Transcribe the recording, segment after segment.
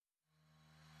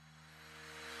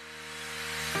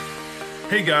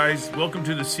Hey guys, welcome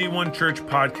to the C1 Church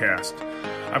podcast.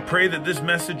 I pray that this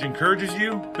message encourages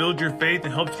you, builds your faith,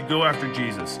 and helps you go after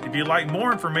Jesus. If you'd like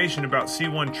more information about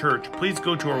C1 Church, please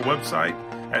go to our website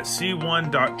at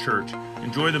c1.church.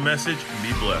 Enjoy the message and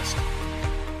be blessed.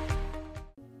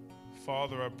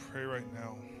 Father, I pray right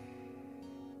now.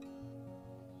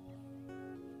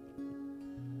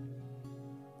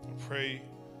 I pray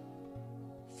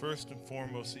first and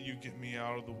foremost that you get me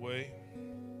out of the way.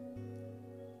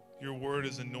 Your word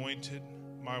is anointed,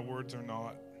 my words are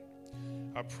not.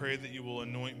 I pray that you will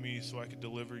anoint me so I can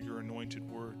deliver your anointed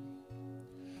word.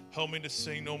 Help me to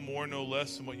say no more, no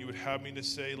less than what you would have me to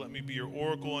say. Let me be your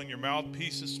oracle and your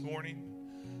mouthpiece this morning.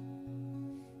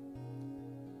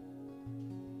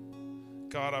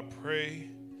 God, I pray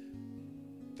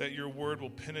that your word will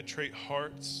penetrate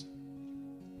hearts,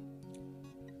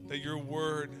 that your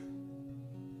word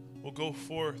will go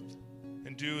forth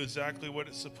and do exactly what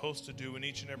it's supposed to do in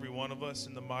each and every one of us.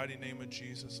 In the mighty name of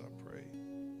Jesus, I pray.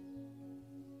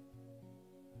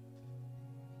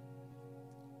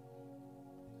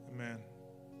 Amen.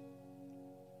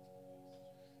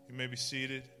 You may be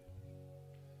seated.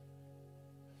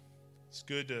 It's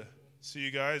good to see you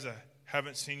guys. I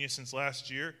haven't seen you since last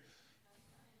year.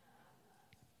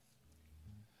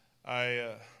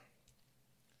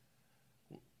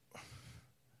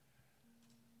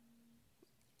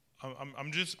 I'm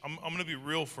going to be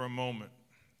real for a moment,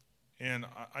 and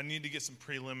I need to get some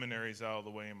preliminaries out of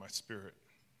the way in my spirit.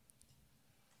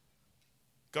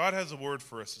 God has a word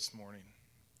for us this morning,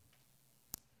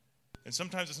 and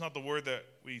sometimes it's not the word that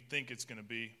we think it's going to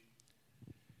be.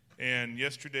 And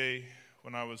yesterday,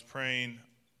 when I was praying,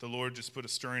 the Lord just put a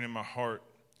stirring in my heart,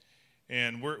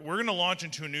 and we're going to launch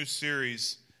into a new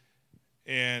series,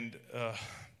 and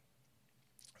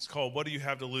it's called "What Do You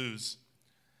Have to Lose?"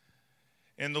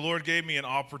 And the Lord gave me an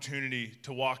opportunity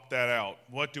to walk that out.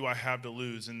 What do I have to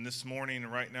lose? And this morning,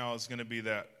 right now, is going to be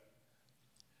that.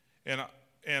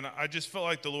 And I just felt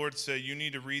like the Lord said, you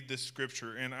need to read this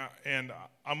scripture. And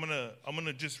I'm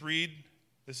gonna just read.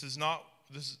 This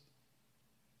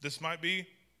might be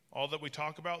all that we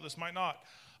talk about. This might not.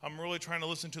 I'm really trying to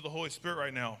listen to the Holy Spirit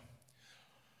right now.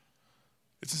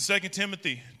 It's in 2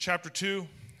 Timothy chapter 2.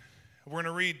 We're going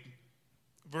to read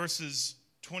verses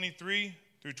 23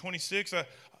 through 26.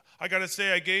 I got to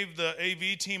say, I gave the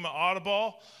AV team an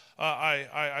audible.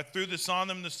 I threw this on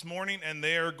them this morning, and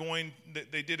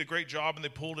they did a great job, and they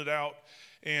pulled it out.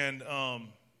 And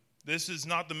this is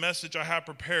not the message I have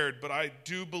prepared, but I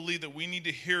do believe that we need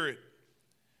to hear it.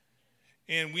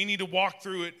 And we need to walk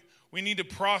through it. We need to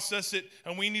process it,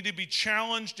 and we need to be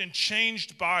challenged and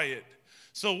changed by it.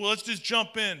 So let's just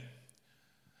jump in.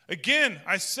 Again,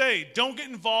 I say, don't get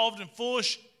involved in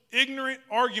foolish, ignorant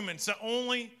arguments that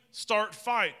only start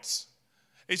fights.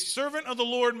 A servant of the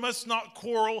Lord must not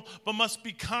quarrel, but must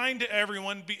be kind to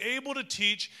everyone, be able to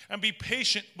teach, and be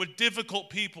patient with difficult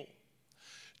people.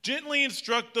 Gently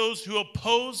instruct those who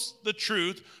oppose the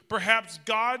truth. Perhaps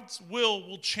God's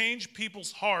will change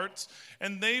people's hearts,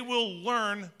 and they will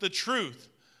learn the truth.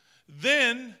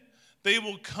 Then they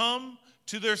will come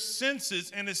to their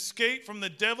senses and escape from the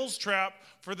devil's trap,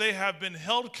 for they have been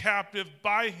held captive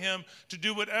by him to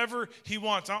do whatever he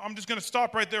wants. I'm just going to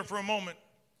stop right there for a moment.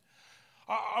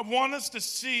 I want us to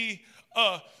see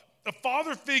a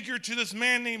father figure to this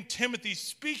man named Timothy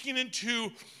speaking into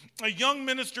a young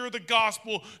minister of the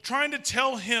gospel, trying to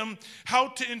tell him how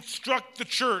to instruct the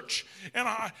church.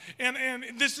 And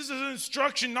this is an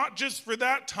instruction not just for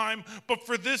that time, but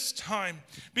for this time.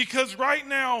 Because right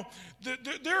now,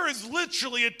 there is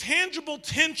literally a tangible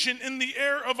tension in the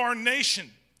air of our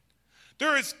nation.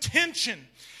 There is tension.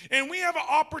 And we have an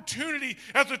opportunity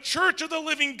as a church of the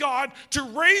living God to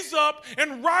raise up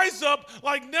and rise up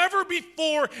like never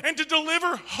before and to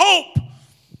deliver hope.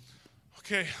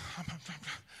 Okay,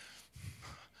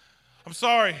 I'm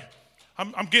sorry.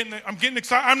 I'm getting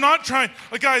excited. I'm not trying,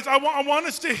 guys. I want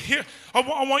us to hear. I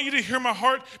want you to hear my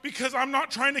heart, because I'm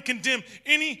not trying to condemn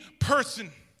any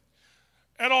person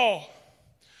at all.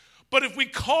 But if we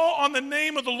call on the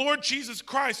name of the Lord Jesus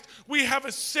Christ, we have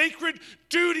a sacred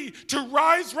duty to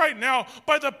rise right now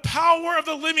by the power of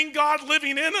the living God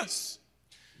living in us.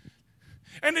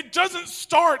 And it doesn't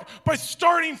start by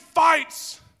starting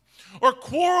fights or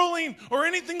quarreling or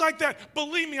anything like that.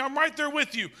 Believe me, I'm right there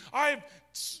with you. I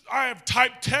have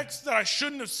typed texts that I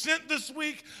shouldn't have sent this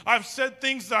week. I've said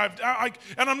things that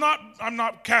and I'm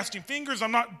not casting fingers.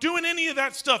 I'm not doing any of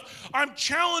that stuff. I'm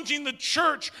challenging the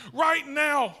church right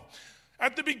now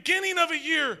at the beginning of a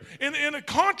year in a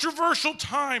controversial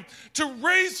time to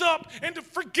raise up and to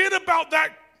forget about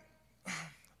that.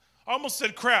 I almost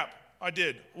said crap. I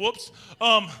did. Whoops.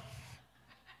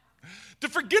 To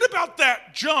forget about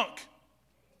that junk.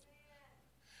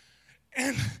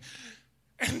 And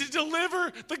to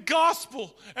deliver the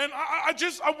gospel. And I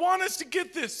want us to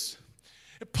get this.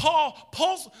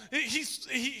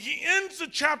 He ends the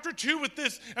chapter 2 with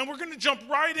this, and we're going to jump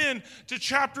right in to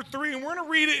chapter 3, and we're going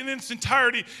to read it in its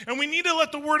entirety. And we need to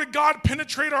let the word of God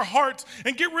penetrate our hearts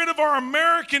and get rid of our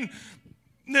Americanness.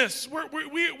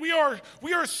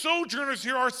 We are sojourners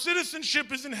here. Our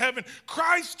citizenship is in heaven.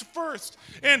 Christ first.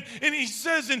 And he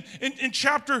says in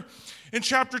chapter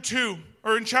 2,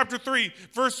 or in chapter 3,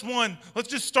 verse 1, let's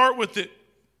just start with it.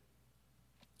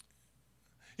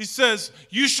 He says,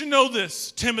 you should know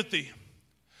this, Timothy,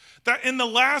 that in the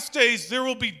last days there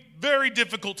will be very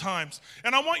difficult times.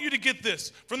 And I want you to get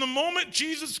this. From the moment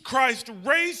Jesus Christ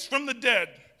raised from the dead,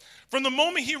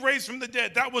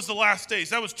 that was the last days.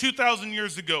 That was 2,000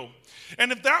 years ago.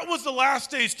 And if that was the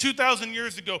last days 2,000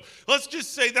 years ago, let's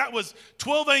just say that was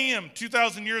 12 a.m.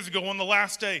 2,000 years ago on the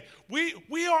last day.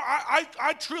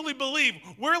 I truly believe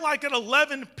we're like at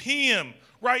 11 p.m.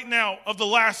 right now of the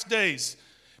last days.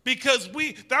 Because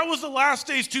that was the last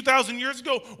days 2,000 years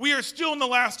ago. We are still in the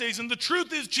last days. And the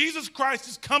truth is, Jesus Christ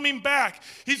is coming back.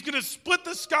 He's going to split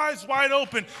the skies wide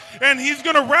open. And he's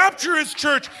going to rapture his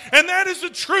church. And that is the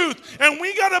truth. And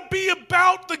we got to be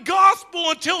about the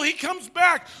gospel until he comes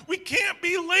back. We can't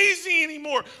be lazy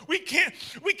anymore. We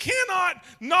cannot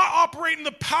not operate in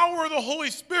the power of the Holy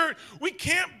Spirit. We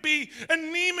can't be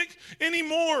anemic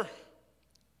anymore.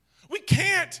 We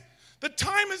can't. The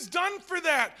time is done for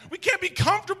that. We can't be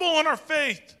comfortable in our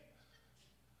faith.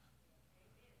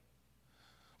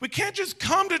 We can't just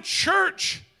come to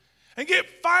church and get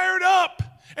fired up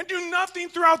and do nothing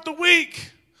throughout the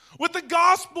week with the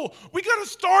gospel. We got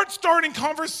to starting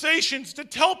conversations to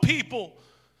tell people.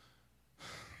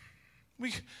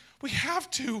 We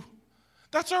have to.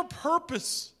 That's our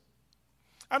purpose.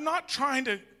 I'm not trying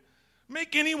to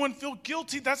make anyone feel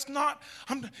guilty. That's not,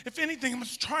 if anything, I'm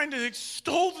just trying to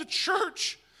extol the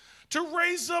church to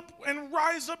rise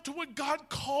up to what God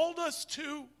called us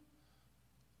to.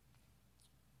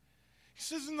 He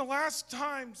says in the last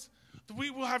times, that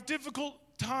we will have difficult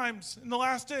times in the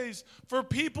last days, for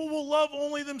people will love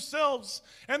only themselves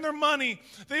and their money.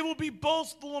 They will be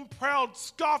boastful and proud,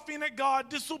 scoffing at God,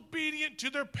 disobedient to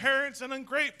their parents, and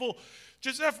ungrateful.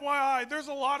 Just FYI, there's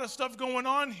a lot of stuff going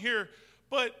on here.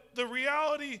 But the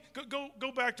reality,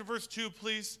 go back to verse 2,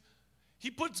 please.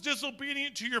 He puts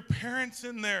disobedient to your parents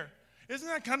in there. Isn't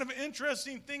that kind of an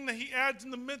interesting thing that he adds in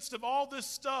the midst of all this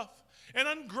stuff? And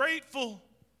ungrateful.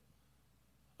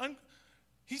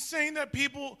 He's saying that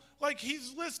people, like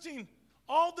he's listing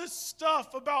all this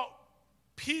stuff about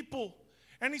people.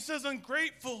 And he says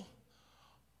ungrateful.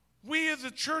 We as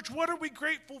a church, what are we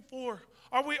grateful for?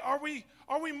 Are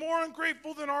we more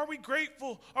ungrateful than are we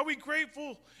grateful? Are we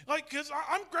grateful? Because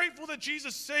I'm grateful that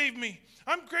Jesus saved me.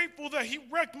 I'm grateful that he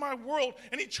wrecked my world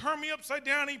and he turned me upside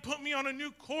down and he put me on a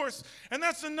new course. And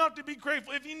that's enough to be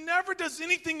grateful. If he never does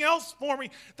anything else for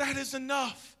me, that is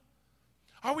enough.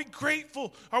 Are we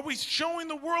grateful? Are we showing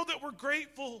the world that we're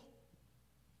grateful?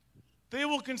 They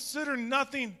will consider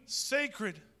nothing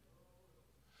sacred.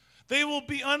 They will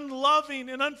be unloving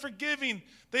and unforgiving.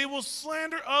 They will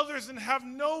slander others and have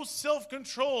no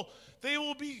self-control. They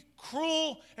will be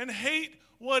cruel and hate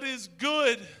what is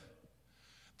good.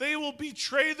 They will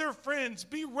betray their friends,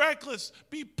 be reckless,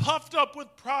 be puffed up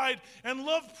with pride, and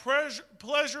love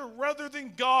pleasure rather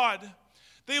than God.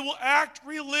 They will act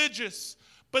religious,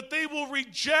 but they will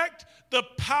reject the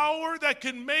power that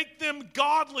can make them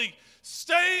godly.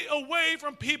 Stay away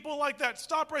from people like that.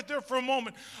 Stop right there for a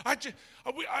moment.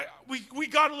 We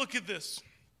got to look at this.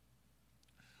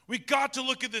 We got to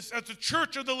look at this as the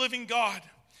church of the living God.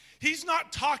 He's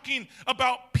not talking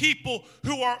about people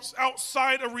who are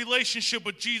outside a relationship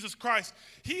with Jesus Christ.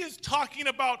 He is talking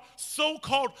about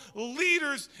so-called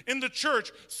leaders in the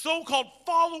church, so-called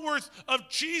followers of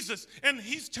Jesus. And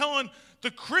he's telling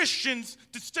the Christians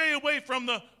to stay away from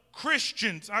the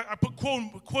Christians. I put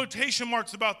quotation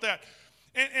marks about that.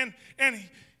 And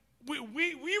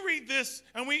we read this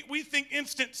and we think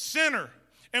instant sinner.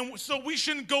 And so we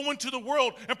shouldn't go into the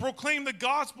world and proclaim the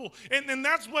gospel. And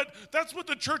that's what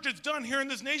the church has done here in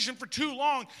this nation for too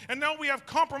long. And now we have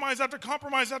compromise after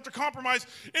compromise after compromise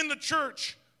in the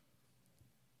church.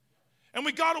 And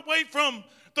we got away from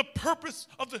the purpose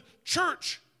of the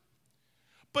church.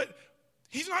 But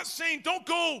he's not saying don't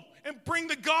go and bring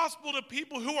the gospel to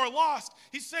people who are lost.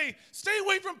 He's saying stay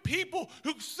away from people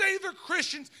who say they're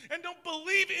Christians and don't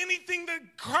believe anything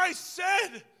that Christ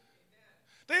said.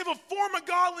 They have a form of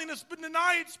godliness but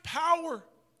deny its power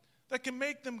that can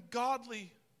make them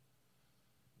godly.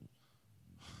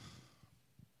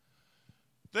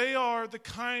 They are the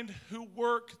kind who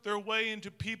work their way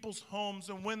into people's homes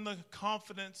and win the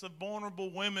confidence of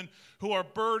vulnerable women who are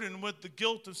burdened with the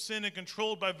guilt of sin and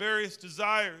controlled by various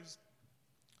desires.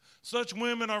 Such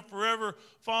women are forever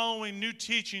following new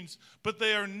teachings, but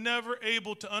they are never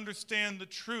able to understand the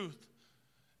truth.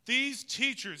 These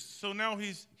teachers, so now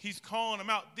he's calling them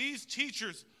out, these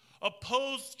teachers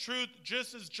oppose truth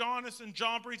just as Jannes and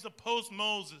Jambres opposed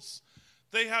Moses.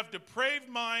 They have depraved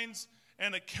minds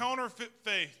and a counterfeit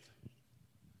faith,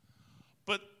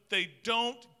 but they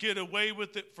don't get away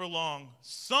with it for long.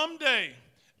 Someday,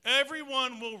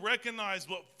 everyone will recognize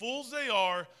what fools they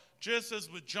are, just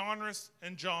as with Jannes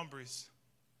and Jambres.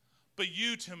 But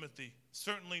you, Timothy,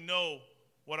 certainly know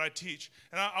what I teach.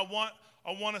 And I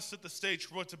want to set the stage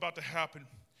for what's about to happen,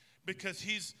 because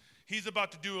he's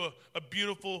about to do a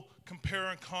beautiful compare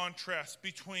and contrast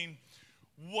between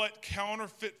what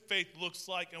counterfeit faith looks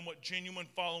like and what genuine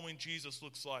following Jesus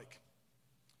looks like.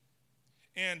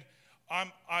 And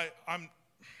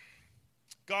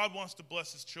God wants to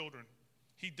bless his children.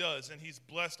 He does, and he's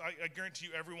blessed. I guarantee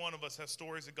you every one of us has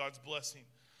stories of God's blessing.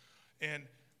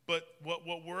 But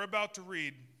what we're about to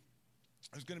read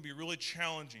is going to be really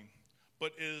challenging,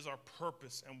 but it is our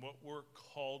purpose and what we're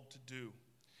called to do.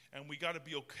 And we got to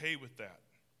be okay with that.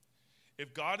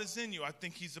 If God is in you, I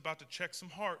think he's about to check some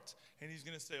hearts, and he's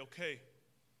going to say, okay,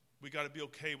 we got to be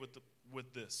okay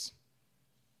with this.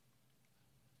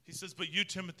 He says, but you,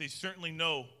 Timothy, certainly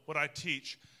know what I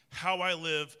teach, how I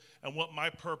live, and what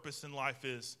my purpose in life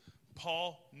is.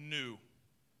 Paul knew.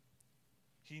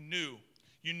 He knew.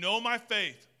 You know my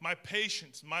faith, my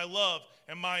patience, my love,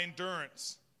 and my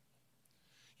endurance.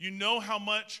 You know how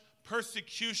much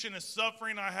persecution and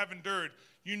suffering I have endured.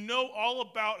 You know all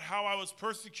about how I was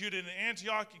persecuted in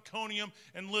Antioch, Iconium,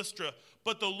 and Lystra.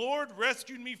 But the Lord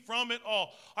rescued me from it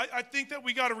all. I think that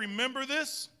we got to remember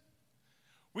this.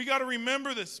 We got to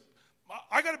remember this.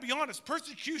 I got to be honest.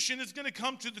 Persecution is going to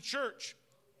come to the church.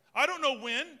 I don't know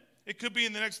when. It could be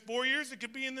in the next 4 years. It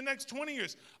could be in the next 20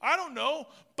 years. I don't know.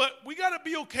 But we got to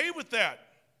be okay with that.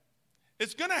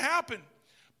 It's going to happen.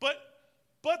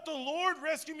 But the Lord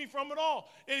rescued me from it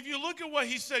all. And if you look at what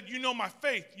he said, you know my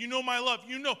faith, you know my love,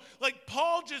 you know. Like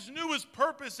Paul just knew his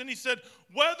purpose, and he said,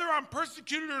 whether I'm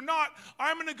persecuted or not,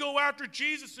 I'm going to go after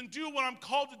Jesus and do what I'm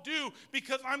called to do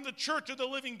because I'm the church of the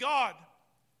living God.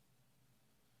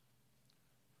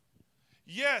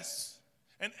 Yes,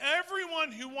 and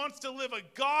everyone who wants to live a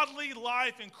godly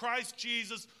life in Christ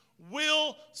Jesus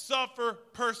will suffer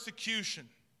persecution.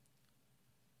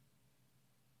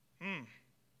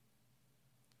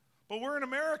 But we're in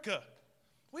America.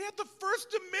 We have the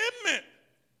First Amendment.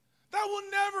 That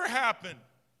will never happen.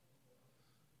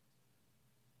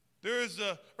 There is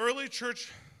an early church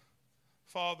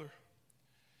father.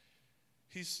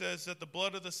 He says that the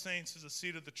blood of the saints is the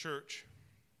seed of the church.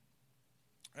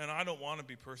 And I don't want to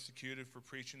be persecuted for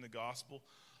preaching the gospel.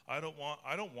 I don't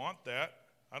want that.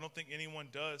 I don't think anyone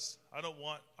does. I don't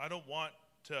want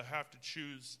to have to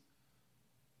choose.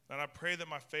 And I pray that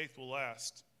my faith will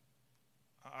last.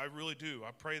 I really do. I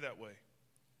pray that way.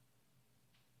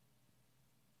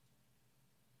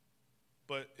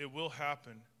 But it will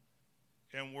happen.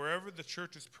 And wherever the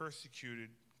church is persecuted,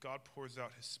 God pours out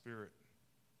his Spirit.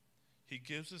 He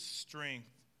gives us strength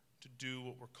to do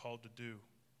what we're called to do.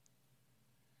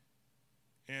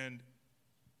 And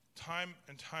time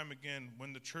again,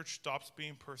 when the church stops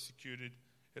being persecuted,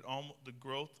 the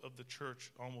growth of the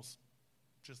church almost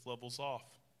just levels off.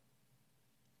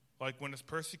 Like when it's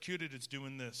persecuted, it's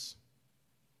doing this.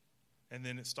 And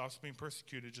then it stops being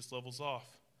persecuted, it just levels off.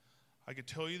 I can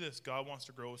tell you this, God wants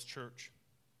to grow his church.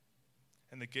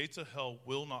 And the gates of hell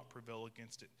will not prevail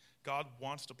against it. God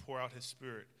wants to pour out his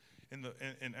Spirit.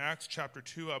 In Acts chapter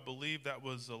 2, I believe that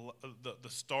was the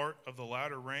start of the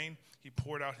latter rain. He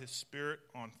poured out his Spirit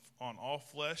on all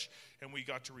flesh, and we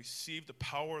got to receive the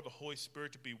power of the Holy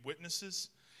Spirit to be witnesses.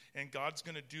 And God's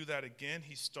going to do that again.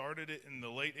 He started it in the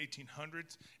late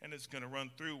 1800s, and it's going to run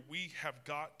through. We have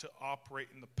got to operate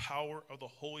in the power of the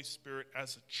Holy Spirit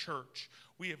as a church.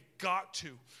 We have got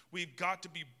to. We've got to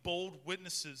be bold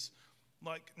witnesses,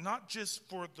 like not just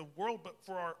for the world, but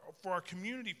for our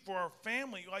community, for our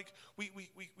family. Like we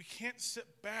can't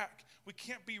sit back. We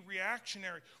can't be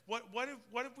reactionary. What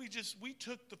if we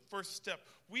took the first step?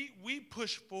 We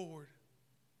push forward.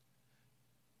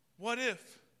 What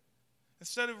if?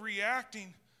 Instead of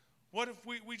reacting, what if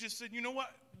we just said, you know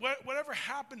what? Whatever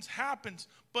happens, happens.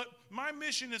 But my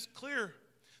mission is clear.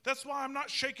 That's why I'm not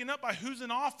shaken up by who's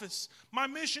in office. My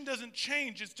mission doesn't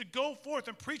change. It's to go forth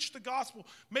and preach the gospel,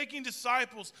 making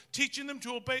disciples, teaching them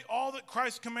to obey all that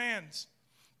Christ commands.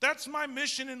 That's my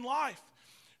mission in life.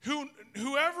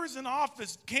 Whoever's in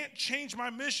office can't change my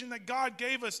mission that God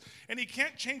gave us, and he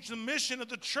can't change the mission of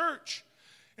the church.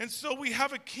 And so we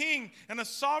have a king and a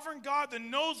sovereign God that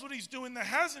knows what he's doing, that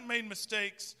hasn't made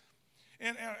mistakes.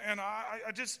 And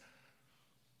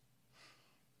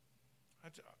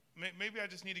maybe I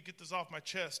just need to get this off my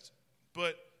chest.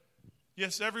 But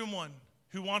yes, everyone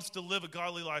who wants to live a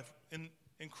godly life in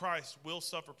Christ will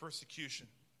suffer persecution.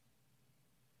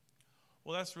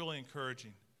 Well, that's really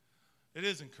encouraging. It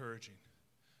is encouraging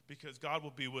because God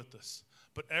will be with us.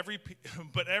 But every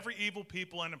evil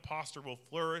people and imposter will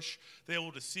flourish. They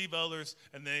will deceive others,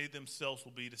 and they themselves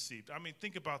will be deceived. I mean,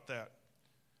 think about that.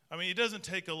 I mean, it doesn't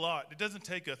take a lot. It doesn't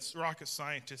take a rocket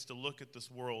scientist to look at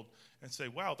this world and say,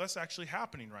 wow, that's actually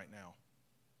happening right now.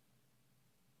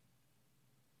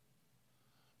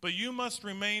 But you must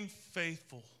remain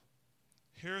faithful.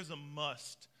 Here's a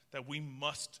must that we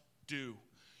must do.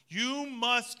 You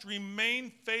must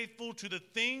remain faithful to the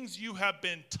things you have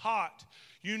been taught.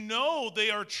 You know they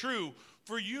are true,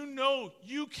 for you know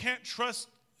you can trust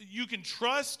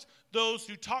those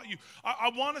who taught you.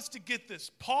 I want us to get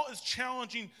this. Paul is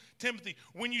challenging Timothy.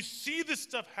 When you see this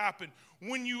stuff happen,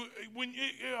 when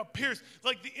it appears,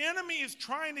 like the enemy is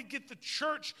trying to get the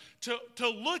church to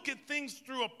look at things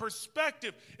through a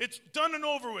perspective. It's done and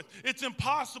over with. It's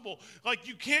impossible. Like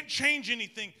you can't change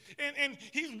anything. And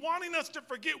he's wanting us to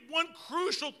forget one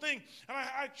crucial thing. And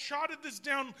I jotted this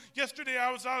down yesterday.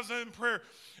 I was in prayer.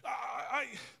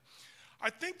 I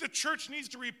think the church needs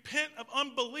to repent of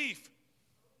unbelief.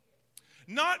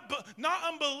 Not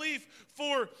unbelief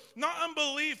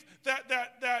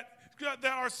that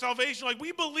our salvation, like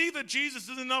we believe that Jesus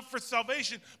is enough for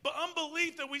salvation, but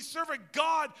unbelief that we serve a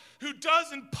God who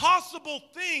does impossible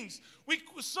things.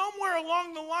 Somewhere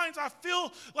along the lines, I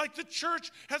feel like the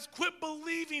church has quit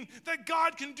believing that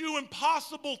God can do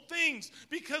impossible things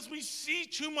because we see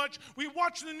too much, we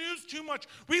watch the news too much,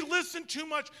 we listen too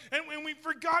much, and we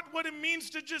forgot what it means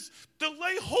to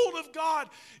lay hold of God.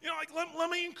 You know, like let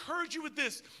me encourage you with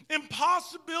this.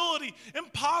 Impossible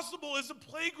is a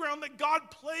playground that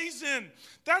God plays in.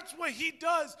 That's what he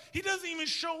does. He doesn't even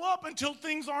show up until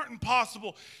things aren't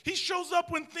impossible. He shows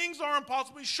up when things are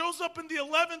impossible. He shows up in the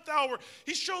 11th hour.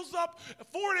 He shows up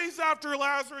 4 days after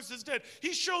Lazarus is dead.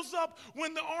 He shows up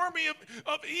when the army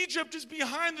of Egypt is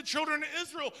behind the children of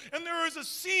Israel and there is a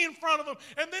sea in front of them,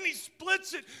 and then he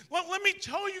splits it. Let me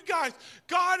tell you guys,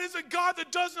 God is a God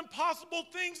that does impossible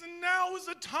things, and now is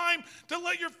the time to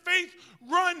let your faith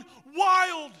run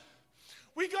wild.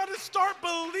 We got to start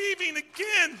believing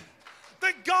again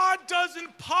that God does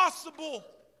impossible.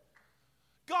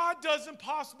 God does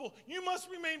impossible. You must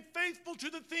remain faithful to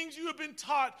the things you have been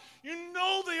taught. You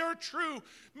know they are true.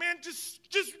 Man, just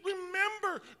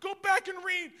remember. Go back and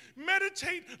read.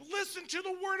 Meditate. Listen to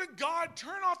the word of God.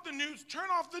 Turn off the news. Turn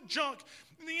off the junk.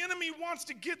 And the enemy wants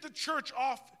to get the church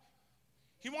off.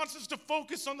 He wants us to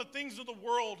focus on the things of the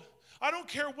world. I don't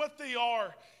care what they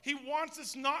are. He wants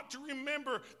us not to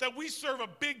remember that we serve a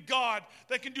big God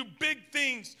that can do big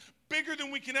things, bigger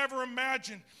than we can ever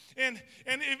imagine. And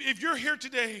if you're here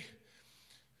today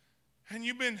and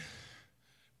you've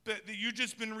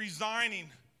just been resigning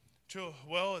to,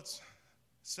 well, it's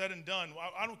said and done.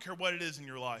 I don't care what it is in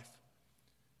your life.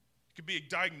 It could be a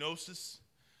diagnosis.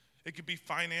 It could be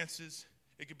finances.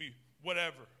 It could be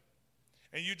whatever.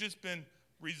 And you've just been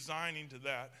resigning to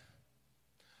that.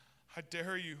 I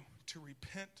dare you to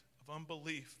repent of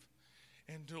unbelief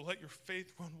and to let your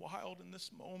faith run wild in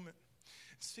this moment.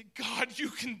 Say, God, you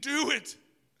can do it.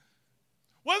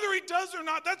 Whether he does or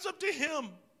not, that's up to him.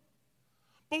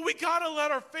 But we got to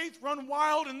let our faith run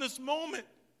wild in this moment.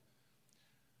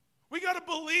 We got to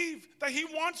believe that he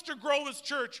wants to grow his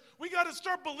church. We got to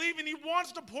start believing he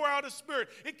wants to pour out his spirit.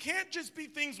 It can't just be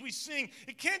things we sing.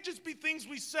 It can't just be things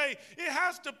we say. It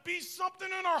has to be something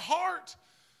in our heart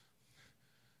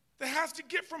that has to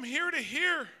get from here to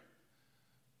here.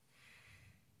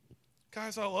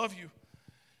 Guys, I love you.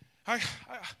 I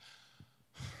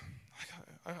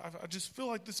just feel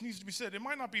like this needs to be said. It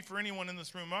might not be for anyone in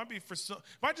this room. It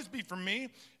might just be for me.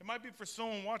 It might be for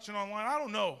someone watching online. I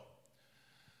don't know.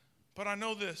 But I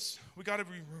know this. We got to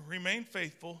remain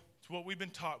faithful to what we've been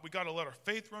taught. We got to let our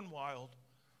faith run wild.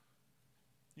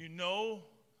 You know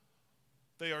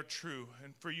they are true.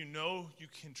 And for you know you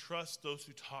can trust those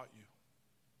who taught you.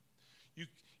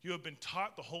 You have been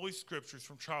taught the Holy Scriptures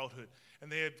from childhood,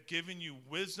 and they have given you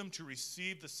wisdom to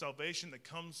receive the salvation that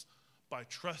comes by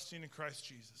trusting in Christ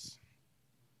Jesus.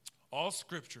 All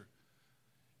Scripture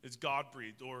is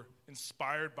God-breathed or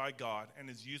inspired by God and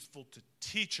is useful to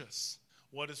teach us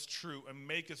what is true and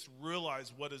make us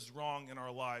realize what is wrong in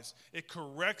our lives. It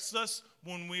corrects us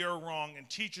when we are wrong and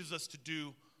teaches us to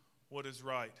do what is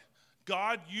right.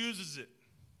 God uses it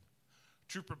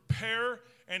to prepare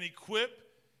and equip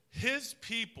his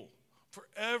people for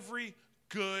every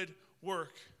good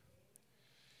work.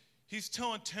 He's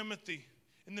telling Timothy,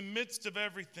 in the midst of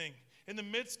everything, in the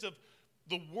midst of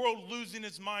the world losing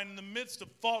its mind, in the midst of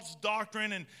false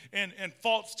doctrine and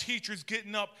false teachers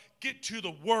getting up, get to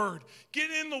the Word. Get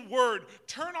in the Word.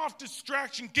 Turn off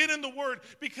distraction. Get in the Word,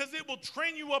 because it will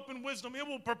train you up in wisdom. It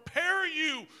will prepare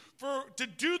you to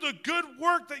do the good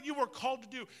work that you were called to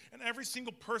do. And every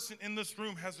single person in this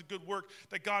room has a good work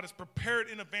that God has prepared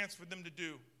in advance for them to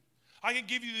do. I can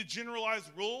give you the generalized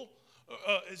rule,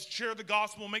 is share the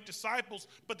gospel, make disciples,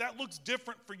 but that looks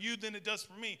different for you than it does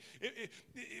for me.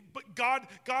 But God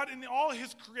in all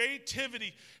his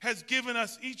creativity has given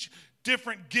us each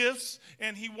different gifts,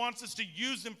 and he wants us to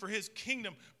use them for his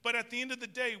kingdom. But at the end of the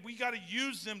day, we got to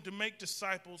use them to make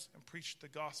disciples and preach the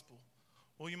gospel.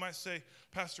 Well, you might say,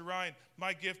 Pastor Ryan,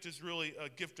 my gift is really a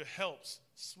gift of helps.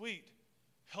 Sweet.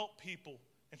 Help people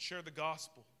and share the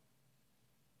gospel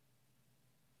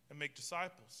and make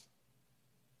disciples.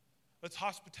 It's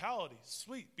hospitality.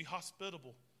 Sweet. Be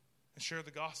hospitable and share the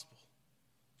gospel.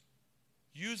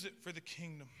 Use it for the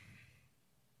kingdom.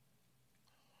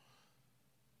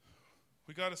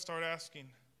 We got to start asking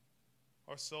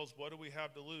ourselves, what do we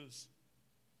have to lose?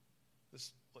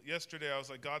 Yesterday I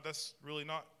was like, God, that's really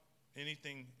not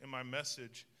anything in my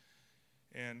message.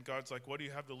 And God's like, what do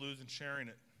you have to lose in sharing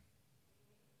it?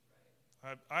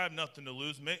 I have nothing to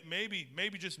lose. Maybe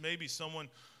just maybe someone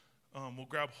will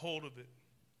grab hold of it.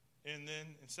 And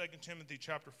then in 2 Timothy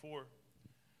chapter 4,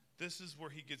 this is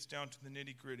where he gets down to the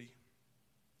nitty-gritty.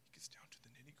 He gets down to the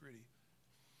nitty-gritty.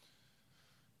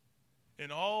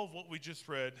 In all of what we just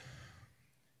read,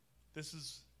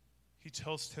 he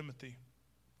tells Timothy,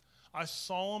 I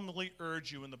solemnly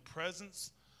urge you in the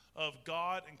presence of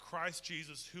God and Christ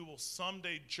Jesus, who will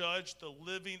someday judge the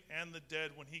living and the dead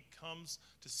when he comes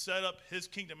to set up his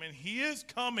kingdom. And he is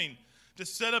coming to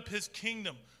set up his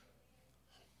kingdom.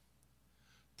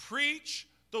 Preach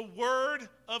the word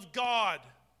of God.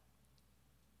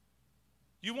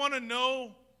 You want to know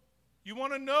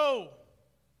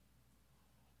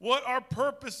what our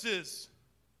purpose is.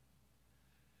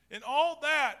 In all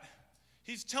that,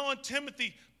 he's telling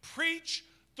Timothy, preach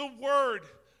the word.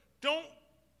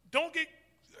 Don't get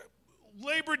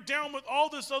labored down with all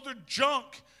this other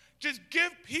junk. Just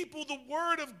give people the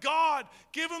word of God.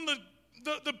 Give them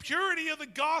the purity of the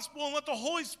gospel and let the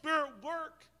Holy Spirit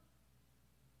work.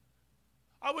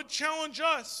 I would challenge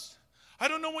us. I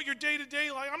don't know what your day-to-day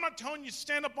like. I'm not telling you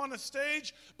stand up on a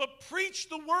stage, but preach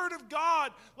the word of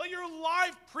God. Let your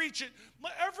life preach it.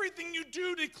 Let everything you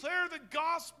do declare the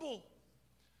gospel.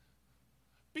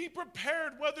 Be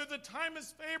prepared whether the time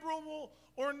is favorable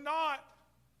or not.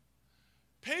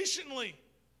 Patiently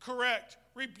correct,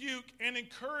 rebuke, and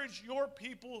encourage your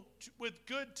people with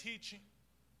good teaching.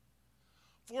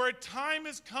 For a time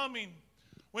is coming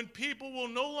when people will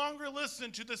no longer listen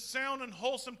to the sound and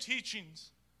wholesome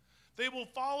teachings. They will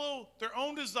follow their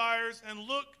own desires and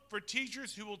look for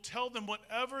teachers who will tell them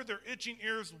whatever their itching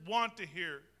ears want to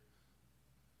hear.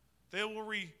 They will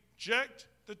reject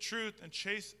the truth and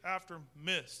chase after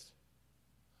myths.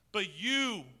 But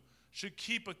you should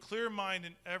keep a clear mind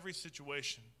in every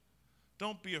situation.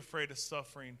 Don't be afraid of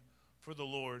suffering for the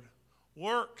Lord.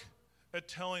 Work at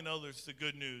telling others the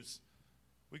good news.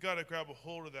 We got to grab a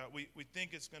hold of that. We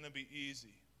think it's going to be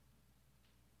easy.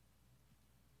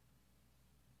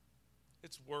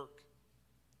 It's work.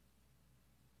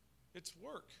 It's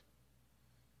work.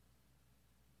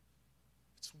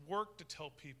 It's work to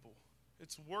tell people.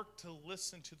 It's work to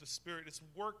listen to the Spirit. It's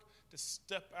work to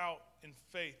step out in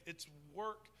faith. It's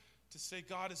work to say,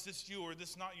 God, is this you or is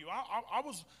this not you? I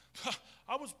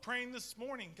was praying this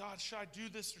morning, God, should I do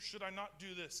this or should I not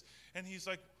do this? And he's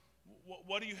like,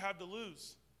 what do you have to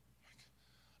lose?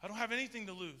 I don't have anything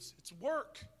to lose. It's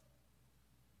work.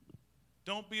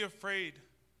 Don't be afraid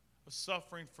of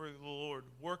suffering for the Lord.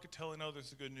 Work at telling others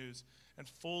the good news and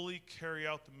fully carry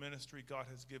out the ministry God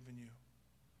has given you.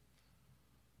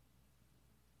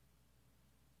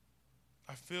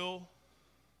 I feel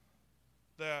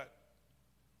that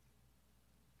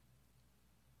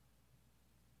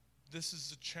this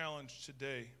is a challenge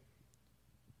today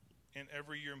and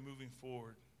every year moving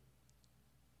forward.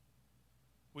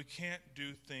 We can't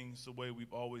do things the way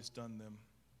we've always done them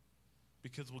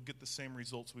because we'll get the same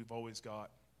results we've always got.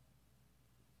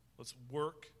 Let's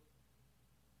work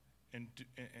and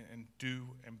do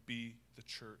and be the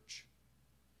church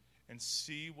and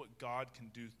see what God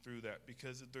can do through that.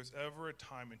 Because if there's ever a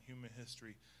time in human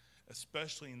history,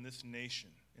 especially in this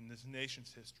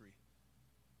nation's history,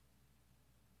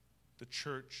 the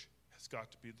church has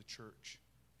got to be the church,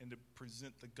 and to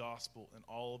present the gospel in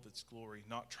all of its glory,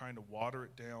 not trying to water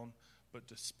it down, but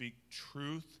to speak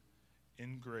truth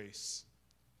in grace.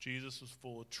 Jesus was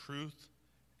full of truth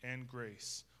and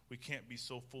grace. We can't be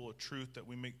so full of truth that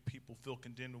we make people feel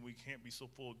condemned, and we can't be so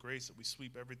full of grace that we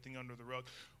sweep everything under the rug.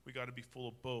 We got to be full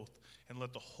of both and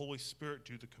let the Holy Spirit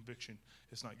do the conviction.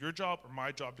 It's not your job or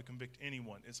my job to convict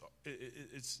anyone.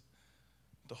 It's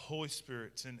the Holy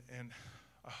Spirit's, and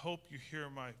I hope you hear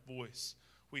my voice.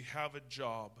 We have a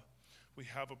job. We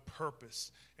have a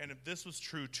purpose. And if this was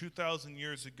true 2,000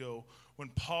 years ago when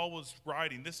Paul was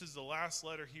writing, this is the last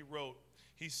letter he wrote.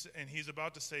 He's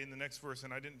about to say in the next verse,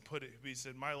 and I didn't put it, but he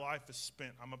said, my life is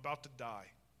spent. I'm about to die.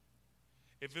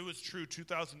 If it was true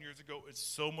 2,000 years ago, it's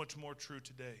so much more true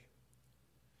today.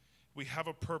 We have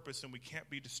a purpose, and we can't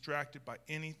be distracted by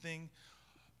anything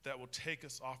that will take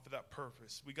us off of that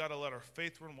purpose. We got to let our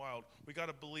faith run wild. We got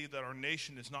to believe that our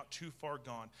nation is not too far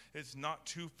gone. It's not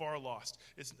too far lost.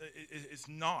 It's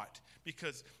not,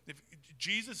 because if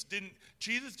Jesus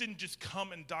didn't just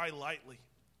come and die lightly.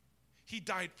 He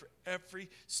died for every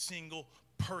single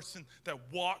person that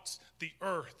walks the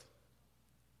earth.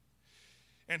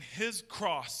 And his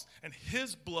cross and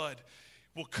his blood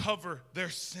will cover their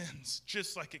sins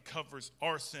just like it covers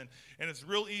our sin. And it's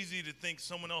real easy to think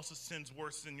someone else's sin's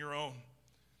worse than your own.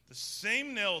 The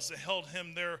same nails that held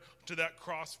him there to that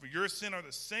cross for your sin are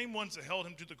the same ones that held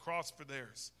him to the cross for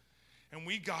theirs. And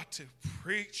we got to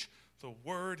preach the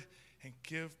word and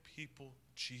give people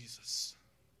Jesus.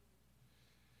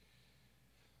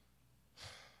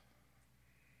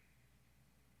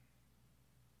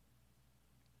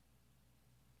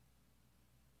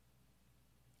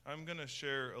 I'm going to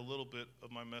share a little bit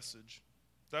of my message.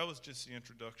 That was just the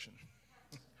introduction.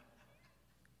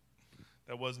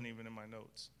 That wasn't even in my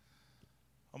notes.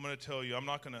 I'm going to tell you, I'm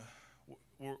not going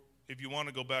to, if you want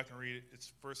to go back and read it,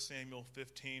 it's 1 Samuel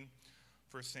 15,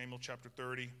 1 Samuel chapter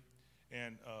 30,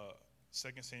 and 2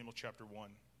 Samuel chapter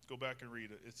 1. Go back and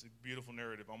read it. It's a beautiful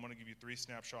narrative. I'm going to give you 3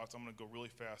 snapshots. I'm going to go really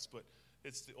fast, but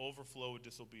it's the overflow of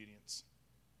disobedience.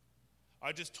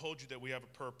 I just told you that we have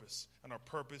a purpose, and our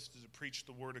purpose is to preach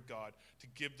the word of God, to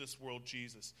give this world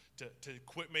Jesus, to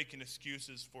quit making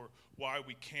excuses for why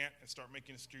we can't and start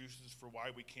making excuses for why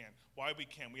we can. Why we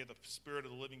can. We have the Spirit of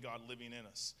the living God living in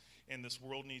us, and this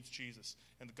world needs Jesus,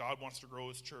 and God wants to grow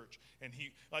his church. And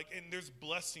and there's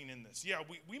blessing in this. Yeah,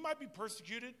 we might be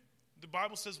persecuted. The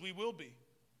Bible says we will be.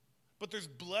 But there's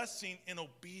blessing in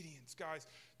obedience, guys.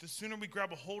 The sooner we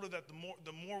grab a hold of that,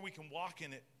 the more we can walk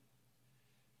in it.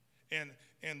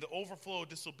 And the overflow of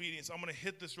disobedience, I'm going to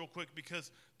hit this real quick, because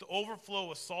the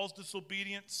overflow of Saul's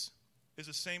disobedience is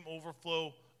the same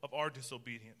overflow of our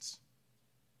disobedience.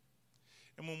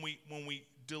 And when we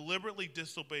deliberately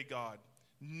disobey God,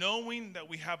 knowing that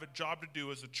we have a job to do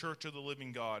as a church of the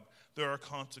living God, there are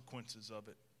consequences of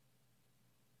it.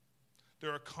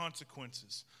 There are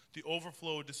consequences. The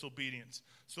overflow of disobedience.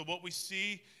 So what we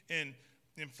see in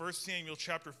 1 Samuel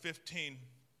chapter 15,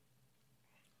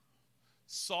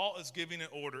 Saul is giving an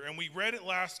order, and we read it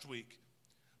last week,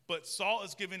 but Saul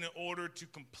is giving an order to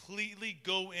completely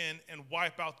go in and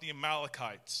wipe out the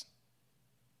Amalekites.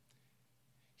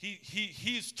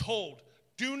 He's told,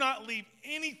 do not leave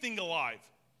anything alive.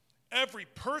 Every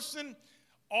person,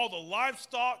 all the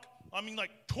livestock,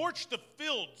 torch the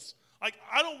fields.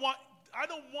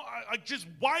 Just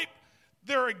wipe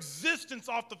their existence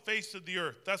off the face of the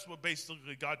earth. That's what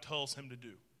basically God tells him to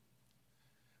do.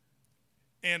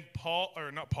 And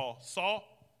Saul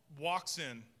walks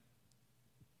in,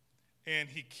 and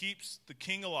he keeps the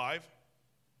king alive.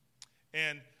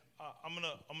 And I'm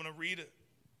gonna read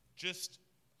just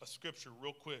a scripture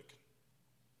real quick.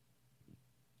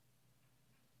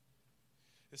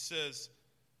 It says,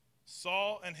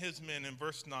 Saul and his men, in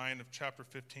verse 9 of chapter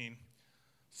 15,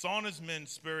 Saul and his men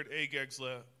spared Agag's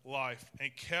life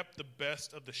and kept the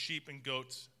best of the sheep and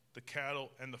goats, the cattle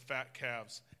and the fat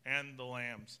calves and the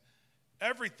lambs.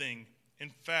 Everything,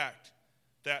 in fact,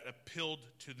 that appealed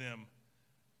to them.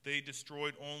 They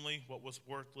destroyed only what was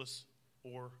worthless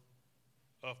or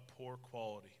of poor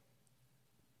quality.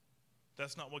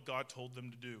 That's not what God told them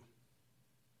to do.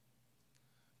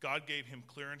 God gave him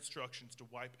clear instructions to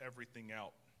wipe everything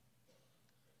out.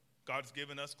 God's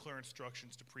given us clear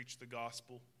instructions to preach the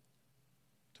gospel,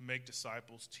 to make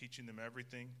disciples, teaching them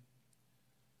everything.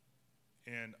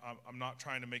 And I'm not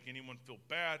trying to make anyone feel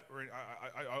bad, or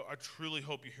I truly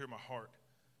hope you hear my heart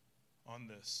on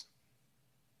this.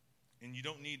 And you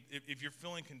don't need, if you're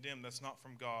feeling condemned, that's not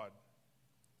from God.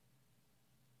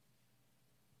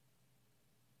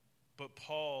 But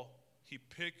Paul, he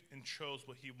picked and chose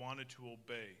what he wanted to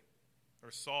obey.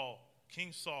 Or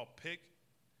King Saul picked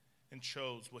and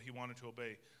chose what he wanted to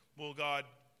obey. Well, God,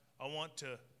 I want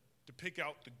to pick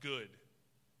out the good.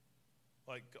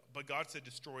 But God said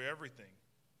destroy everything.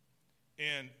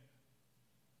 And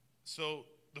so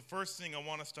the first thing I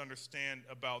want us to understand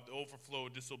about the overflow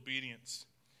of disobedience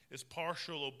is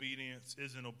partial obedience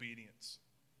isn't obedience.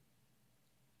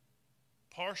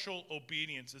 Partial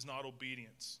obedience is not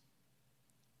obedience.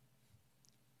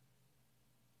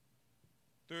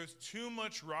 There's too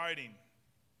much riding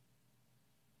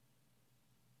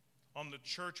on the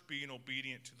church being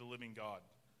obedient to the living God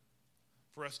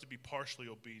for us to be partially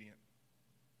obedient.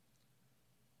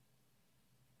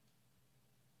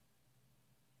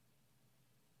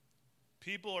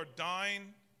 People are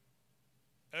dying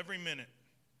every minute.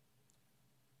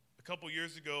 A couple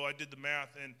years ago, I did the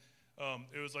math, and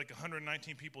it was like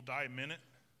 119 people die a minute.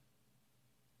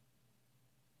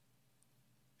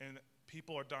 And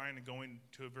people are dying and going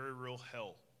to a very real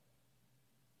hell.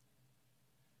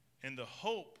 And the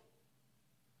hope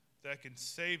that can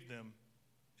save them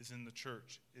is in the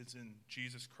church, is in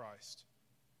Jesus Christ.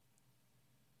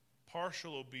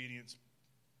 Partial obedience.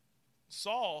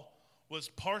 Saul was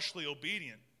partially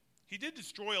obedient. He did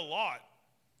destroy a lot,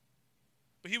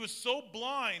 but he was so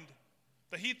blind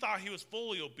that he thought he was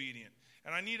fully obedient.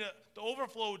 And the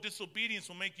overflow of disobedience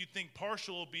will make you think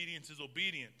partial obedience is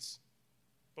obedience.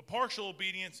 But partial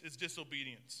obedience is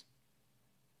disobedience.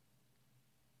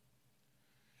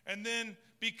 And then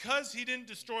because he didn't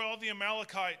destroy all the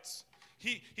Amalekites,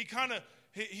 he kind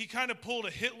of pulled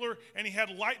a Hitler, and he had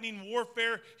lightning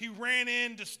warfare. He ran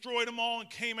in, destroyed them all, and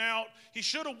came out. He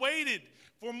should have waited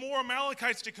for more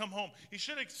Amalekites to come home. He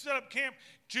should have set up camp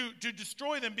to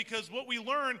destroy them, because what we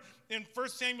learn in 1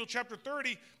 Samuel chapter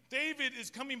 30, David is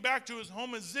coming back to his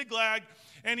home in Ziklag,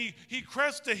 and he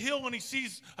crests a hill and he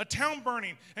sees a town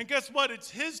burning. And guess what? It's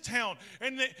his town.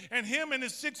 And him and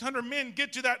his 600 men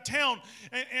get to that town,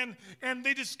 and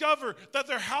they discover that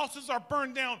their houses are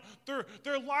burned down.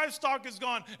 Their livestock is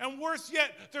gone. And worse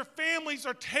yet, their families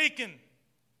are taken.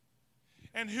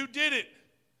 And who did it?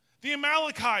 The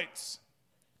Amalekites.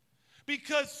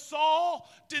 Because Saul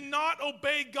did not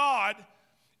obey God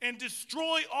and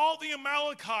destroy all the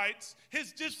Amalekites,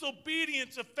 his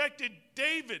disobedience affected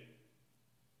David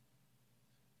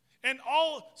and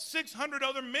all 600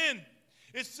 other men.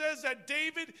 It says that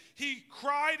David, he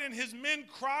cried, and his men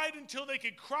cried until they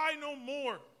could cry no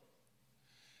more.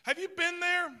 Have you been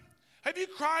there? Have you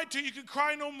cried till you could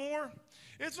cry no more?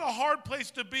 It's a hard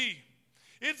place to be.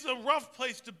 It's a rough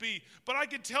place to be. But I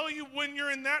can tell you, when you're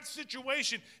in that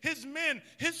situation, his men,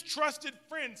 his trusted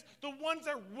friends, the ones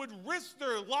that would risk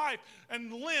their life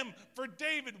and limb for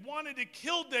David, wanted to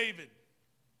kill David.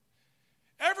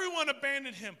 Everyone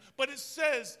abandoned him. But it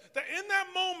says that in that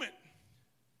moment,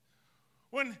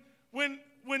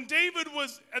 when David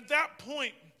was at that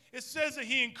point, it says that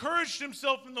he encouraged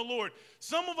himself in the Lord.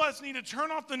 Some of us need to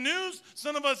turn off the news.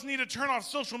 Some of us need to turn off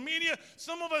social media.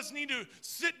 Some of us need to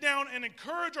sit down and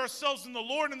encourage ourselves in the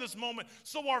Lord in this moment,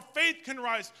 so our faith can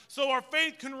rise, so our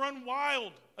faith can run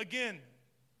wild again.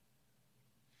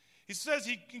 He says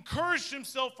he encouraged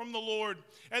himself from the Lord,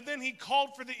 and then he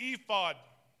called for the ephod.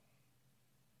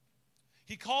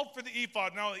 He called for the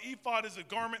ephod. Now, the ephod is a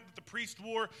garment that the priest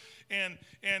wore, and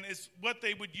it's what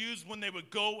they would use when they would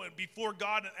go before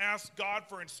God and ask God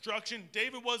for instruction.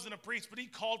 David wasn't a priest, but he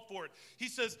called for it. He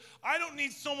says, I don't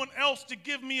need someone else to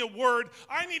give me a word.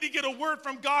 I need to get a word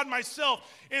from God myself.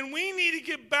 And we need to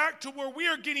get back to where we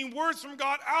are getting words from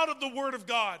God out of the Word of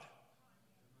God.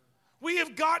 We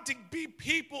have got to be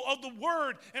people of the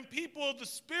Word and people of the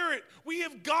Spirit. We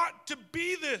have got to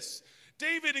be this.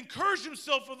 David encouraged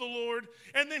himself with the Lord,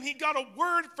 and then he got a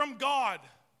word from God.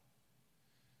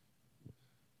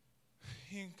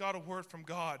 He got a word from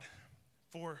God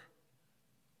for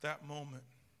that moment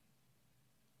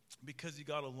because he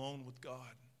got alone with God.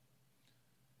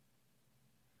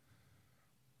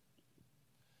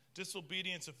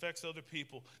 Disobedience affects other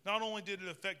people. Not only did it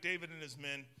affect David and his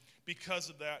men, because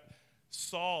of that,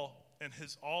 Saul and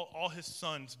all his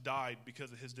sons died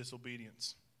because of his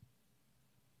disobedience.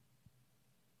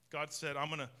 God said, I'm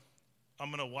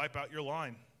gonna wipe out your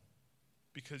line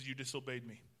because you disobeyed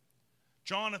me.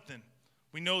 Jonathan,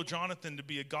 we know Jonathan to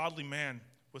be a godly man,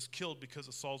 was killed because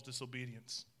of Saul's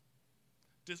disobedience.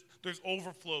 There's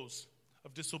overflows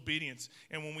of disobedience,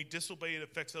 and when we disobey, it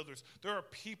affects others. There are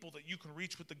people that you can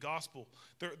reach with the gospel.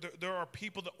 There are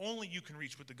people that only you can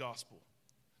reach with the gospel.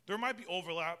 There might be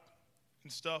overlap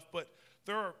and stuff, but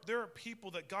there are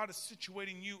people that God is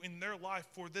situating you in their life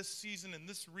for this season and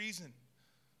this reason.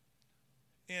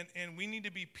 And we need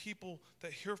to be people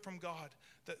that hear from God,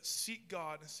 that seek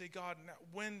God and say, God, now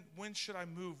when should I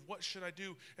move? What should I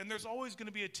do? And there's always going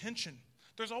to be a tension.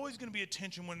 There's always going to be a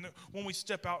tension when we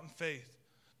step out in faith.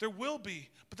 There will be,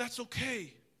 but that's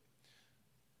okay.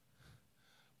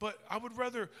 But I would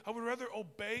rather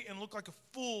obey and look like a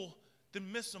fool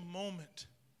than miss a moment.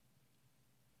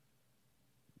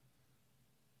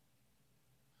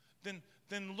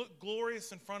 Then look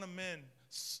glorious in front of men.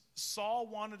 Saul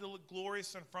wanted to look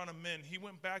glorious in front of men. He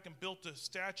went back and built a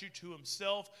statue to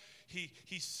himself.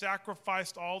 He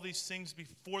sacrificed all these things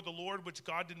before the Lord, which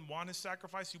God didn't want his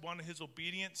sacrifice. He wanted his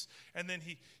obedience. And then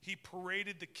he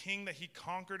paraded the king that he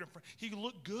conquered. He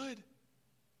looked good.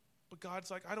 But God's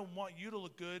like, I don't want you to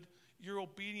look good. Your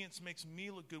obedience makes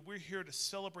me look good. We're here to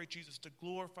celebrate Jesus, to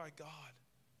glorify God.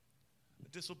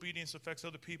 Disobedience affects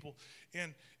other people.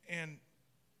 And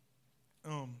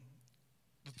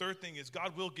the third thing is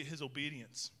God will get his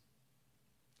obedience.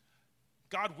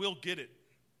 God will get it.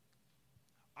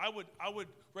 I would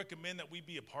recommend that we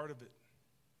be a part of it.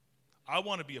 I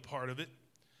want to be a part of it.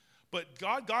 But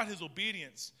God got his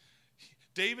obedience.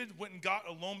 David went and got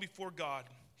alone before God.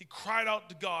 He cried out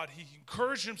to God. He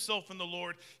encouraged himself in the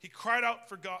Lord. He cried out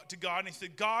to God, and he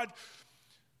said, God,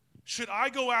 should I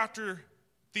go after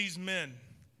these men?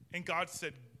 And God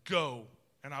said, go,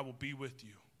 and I will be with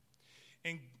you.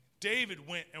 And David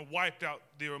went and wiped out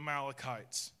the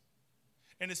Amalekites.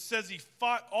 And it says he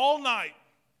fought all night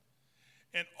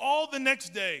and all the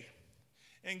next day.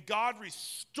 And God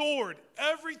restored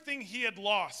everything he had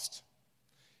lost.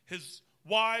 His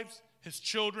wives, his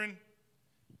children.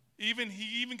 He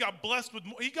even got blessed with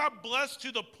more. He got blessed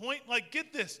to the point, like,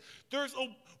 get this.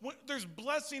 There's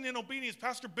blessing in obedience.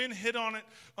 Pastor Ben hit on it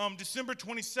December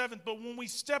 27th. But when we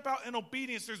step out in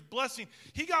obedience, there's blessing.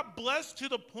 He got blessed to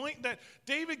the point that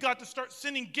David got to start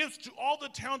sending gifts to all the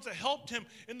towns that helped him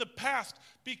in the past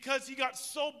because he got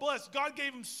so blessed. God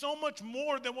gave him so much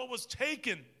more than what was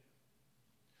taken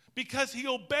because he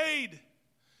obeyed.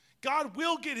 God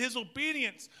will get his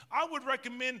obedience. I would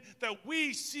recommend that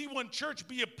we, C1 Church,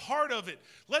 be a part of it.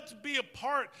 Let's be a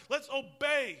part. Let's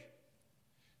obey.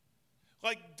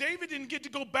 Like David didn't get to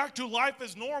go back to life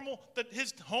as normal, that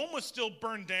his home was still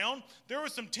burned down. There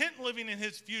was some tent living in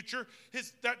his future.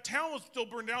 That town was still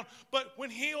burned down. But when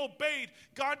he obeyed,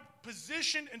 God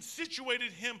positioned and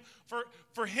situated him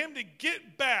for him to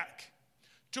get back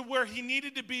to where he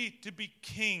needed to be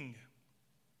king.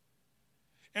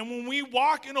 And when we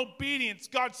walk in obedience,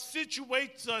 God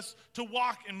situates us to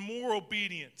walk in more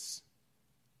obedience.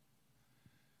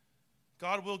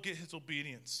 God will get his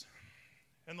obedience.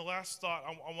 And the last thought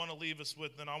I want to leave us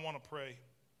with, and I want to pray.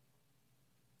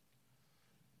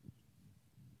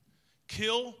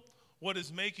 Kill what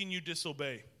is making you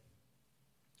disobey,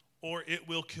 or it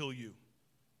will kill you.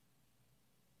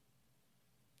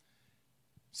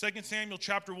 2 Samuel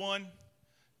chapter 1,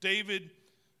 David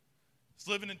is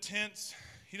living in tents.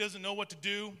 He doesn't know what to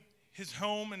do. His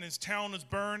home and his town is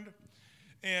burned.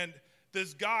 And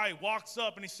this guy walks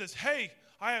up and he says, hey,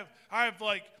 I have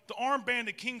like the armband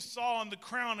of King Saul on the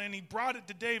crown. And he brought it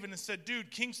to David and said,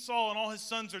 dude, King Saul and all his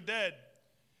sons are dead.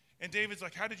 And David's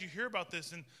like, how did you hear about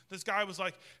this? And this guy was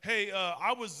like, hey,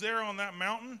 I was there on that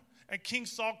mountain. And King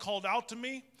Saul called out to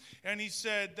me. And he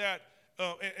said that,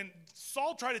 and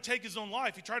Saul tried to take his own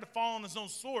life. He tried to fall on his own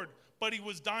sword. But he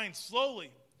was dying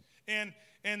slowly.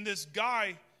 And this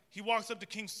guy, he walks up to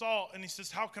King Saul and he says,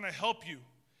 how can I help you?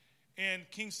 And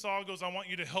King Saul goes, I want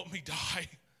you to help me die,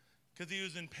 because he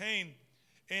was in pain.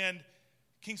 And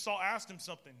King Saul asked him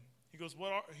something. He goes,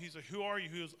 he's like, who are you?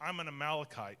 He goes, I'm an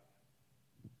Amalekite.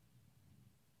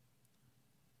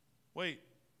 Wait,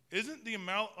 isn't the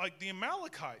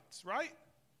Amalekites, right?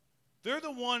 They're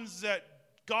the ones that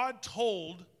God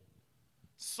told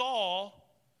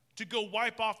Saul to go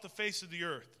wipe off the face of the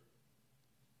earth.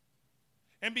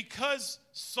 And because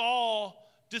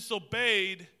Saul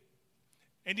disobeyed,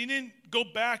 and he didn't go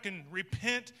back and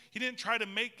repent, he didn't try to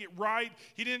make it right,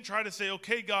 he didn't try to say,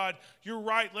 okay, God, you're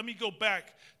right, let me go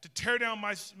back to tear down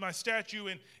my statue,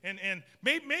 and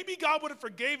maybe God would have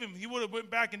forgave him. He would have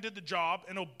went back and did the job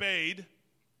and obeyed.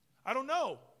 I don't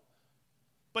know.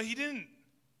 But he didn't.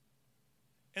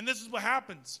 And this is what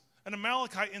happens. An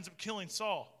Amalekite ends up killing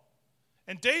Saul.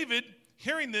 And David,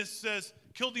 hearing this, says,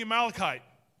 kill the Amalekite.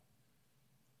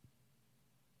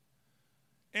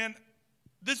 And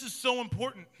this is so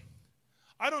important.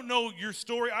 I don't know your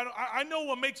story. I know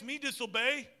what makes me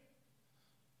disobey.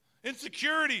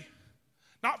 Insecurity.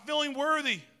 Not feeling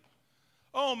worthy.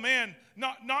 Oh, man.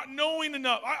 Not knowing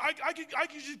enough. I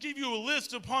could just give you a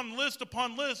list upon list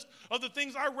upon list of the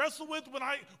things I wrestle with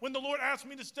when the Lord asked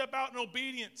me to step out in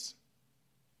obedience.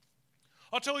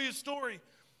 I'll tell you a story.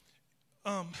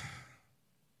 A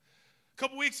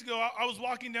couple weeks ago, I was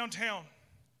walking downtown.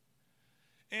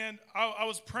 And I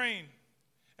was praying.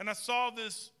 and I saw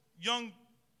this young,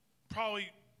 probably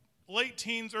late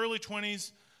teens, early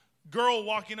 20s girl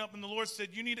walking up, and the Lord said,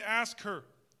 you need to ask her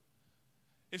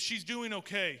if she's doing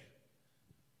okay,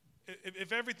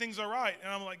 if everything's all right.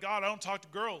 And I'm like, God, I don't talk to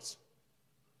girls.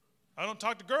 I don't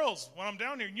talk to girls when I'm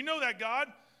down here. You know that, God.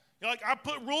 You're like, I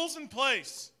put rules in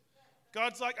place.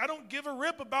 God's like, I don't give a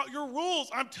rip about your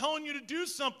rules. I'm telling you to do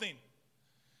something.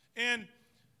 And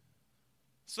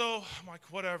so I'm like,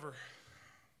 whatever.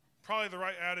 Probably the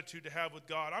right attitude to have with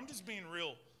God. I'm just being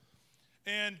real.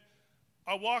 And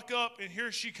I walk up, and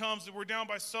here she comes. And we're down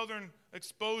by Southern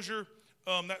Exposure,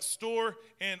 that store.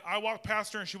 And I walk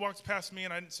past her, and she walks past me,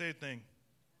 and I didn't say a thing.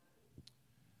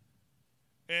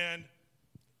 And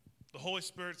the Holy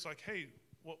Spirit's like, hey,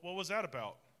 what was that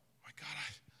about? My God,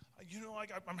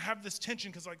 I'm having this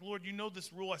tension because, like, Lord, you know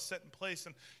this rule I set in place,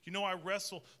 and you know I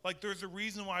wrestle. Like, there's a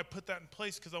reason why I put that in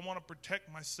place, because I want to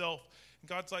protect myself. And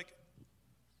God's like,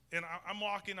 and I'm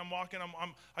walking.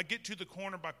 I get to the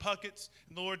corner by Puckett's,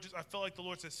 and I felt like the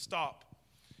Lord says, stop.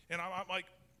 And I'm like,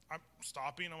 I'm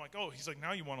stopping. I'm like, oh, he's like,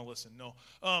 now you want to listen. No.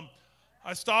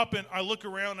 I stop, and I look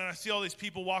around, and I see all these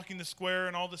people walking the square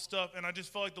and all this stuff, and I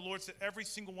just felt like the Lord said, every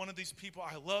single one of these people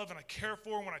I love and I care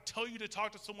for, and when I tell you to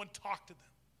talk to someone, talk to them.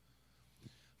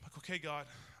 I'm like, okay, God. I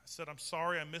said, I'm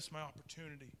sorry I missed my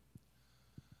opportunity.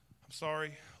 I'm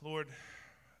sorry, Lord.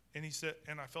 And he said,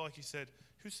 and I felt like he said,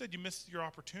 who said you missed your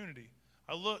opportunity?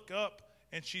 I look up,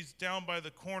 and she's down by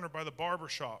the corner by the barber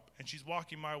shop, and she's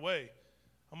walking my way.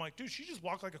 I'm like, dude, she just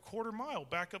walked like a quarter mile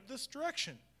back up this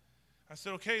direction. I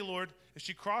said, okay, Lord, if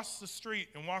she crosses the street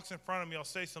and walks in front of me, I'll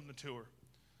say something to her.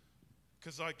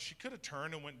 Because, like, she could have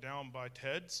turned and went down by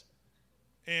Ted's,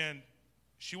 and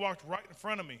she walked right in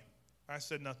front of me. I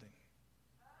said nothing.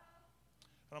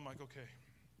 And I'm like, okay,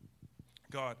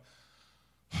 God,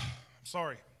 I'm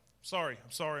sorry.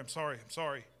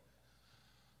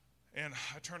 And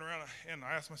I turn around, and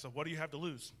I ask myself, what do you have to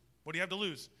lose? What do you have to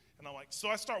lose? And I'm like, so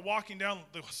I start walking down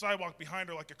the sidewalk behind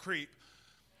her like a creep.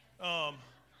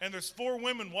 And there's 4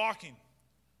 women walking,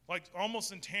 like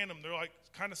almost in tandem. They're like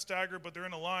kind of staggered, but they're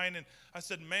in a line. And I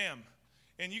said, ma'am.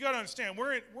 And you got to understand,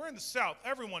 we're in the South.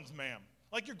 Everyone's ma'am.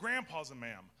 Like your grandpa's a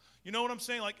ma'am. You know what I'm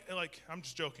saying? Like I'm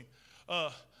just joking.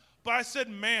 But I said,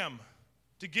 ma'am,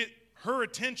 to get her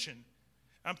attention.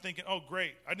 I'm thinking, oh,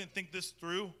 great. I didn't think this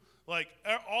through. Like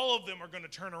all of them are going to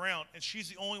turn around, and she's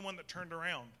the only one that turned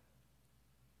around.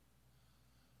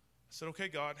 I said, okay,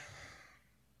 God.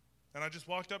 And I just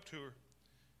walked up to her.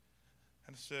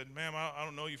 And I said, ma'am, I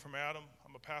don't know you from Adam.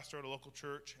 I'm a pastor at a local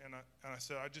church. And I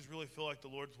said, I just really feel like the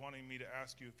Lord's wanting me to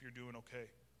ask you if you're doing okay.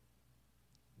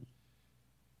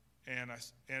 And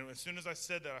as soon as I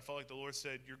said that, I felt like the Lord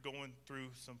said, you're going through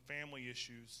some family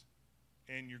issues,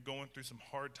 and you're going through some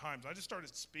hard times. I just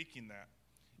started speaking that.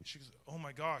 And she goes, oh,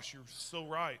 my gosh, you're so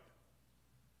right.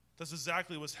 That's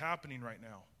exactly what's happening right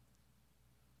now.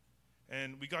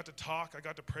 And we got to talk. I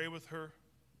got to pray with her.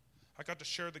 I got to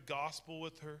share the gospel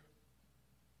with her.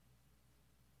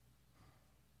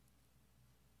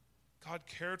 God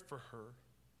cared for her,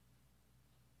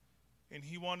 and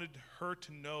he wanted her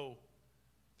to know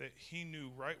that he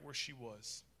knew right where she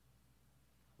was,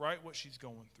 right what she's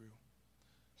going through.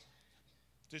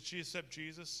 Did she accept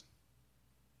Jesus?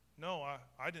 No,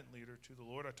 I didn't lead her to the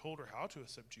Lord. I told her how to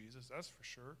accept Jesus, that's for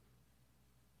sure.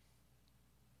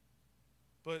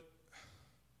 But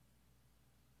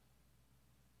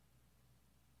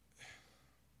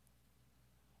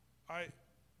I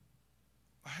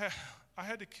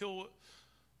had to kill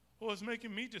what was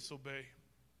making me disobey.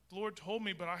 The Lord told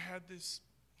me, but I had this,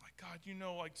 like, God,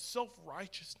 like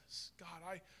self-righteousness. God,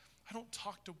 I don't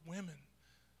talk to women.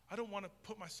 I don't want to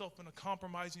put myself in a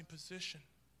compromising position.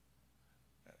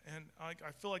 And I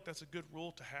feel like that's a good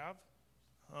rule to have.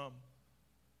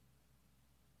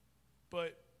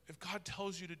 But if God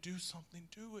tells you to do something,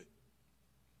 do it.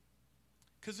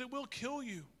 Because it will kill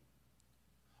you.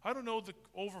 I don't know the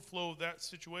overflow of that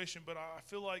situation, but I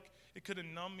feel like it could have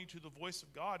numbed me to the voice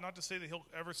of God. Not to say that he'll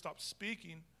ever stop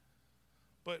speaking,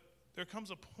 but there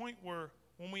comes a point where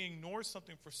when we ignore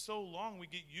something for so long, we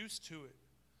get used to it.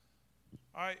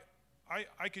 I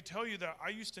could tell you that I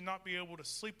used to not be able to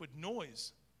sleep with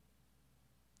noise.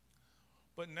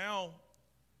 But now,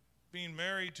 being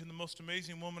married to the most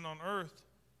amazing woman on earth,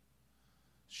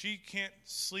 she can't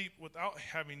sleep without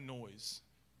having noise.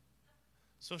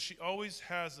 So she always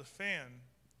has a fan.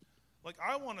 Like,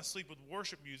 I want to sleep with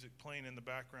worship music playing in the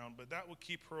background, but that would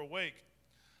keep her awake.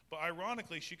 But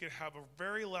ironically, she could have a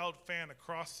very loud fan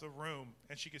across the room,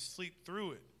 and she could sleep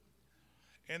through it.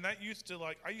 And that used to,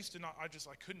 I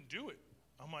couldn't do it.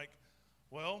 I'm like,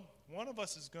 well, one of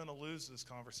us is going to lose this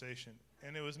conversation,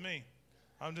 and it was me.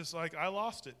 I'm just like, I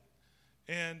lost it.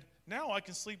 And now I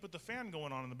can sleep with the fan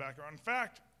going on in the background. In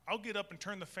fact, I'll get up and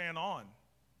turn the fan on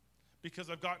because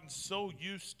I've gotten so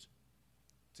used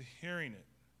to hearing it.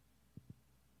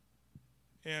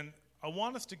 And I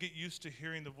want us to get used to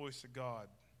hearing the voice of God,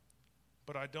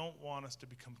 but I don't want us to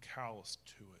become callous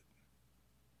to it.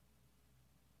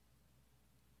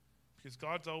 Because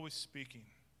God's always speaking.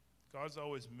 God's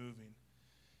always moving.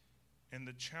 And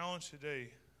the challenge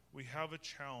today, we have a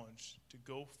challenge to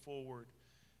go forward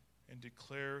and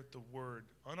declare the word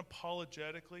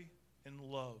unapologetically in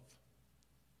love.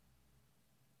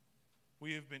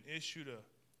 We have been issued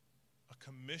a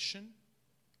commission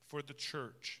for the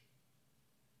church,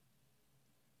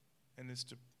 and it's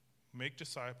to make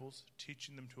disciples,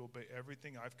 teaching them to obey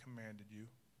everything I've commanded you.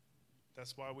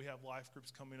 That's why we have life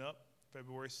groups coming up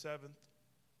February 7th.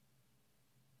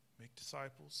 Make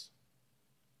disciples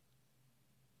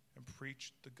and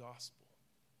preach the gospel.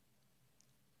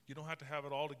 You don't have to have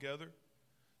it all together.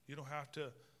 You don't have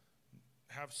to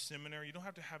have seminary. You don't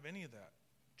have to have any of that.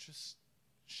 Just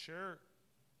share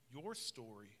your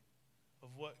story of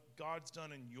what God's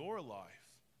done in your life.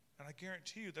 And I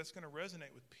guarantee you that's going to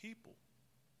resonate with people.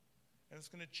 And it's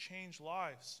going to change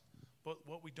lives. But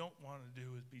what we don't want to do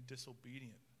is be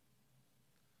disobedient.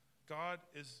 God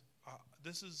is, I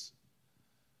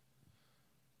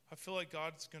feel like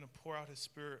God's going to pour out his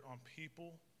Spirit on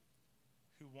people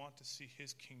who want to see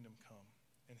his kingdom come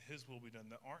and his will be done,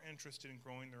 that aren't interested in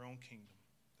growing their own kingdom,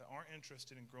 that aren't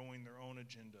interested in growing their own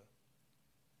agenda.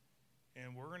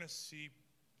 And we're going to see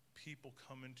people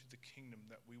come into the kingdom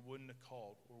that we wouldn't have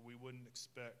called or we wouldn't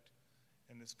expect.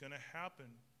 And it's going to happen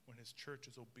when his church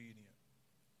is obedient.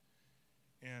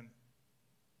 And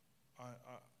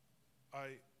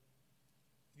I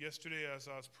yesterday as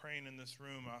I was praying in this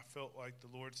room, I felt like the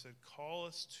Lord said, call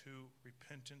us to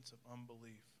repentance of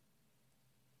unbelief.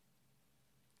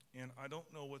 And I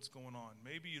don't know what's going on.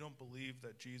 Maybe you don't believe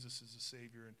that Jesus is the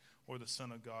Savior or the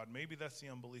Son of God. Maybe that's the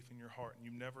unbelief in your heart, and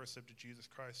you've never accepted Jesus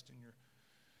Christ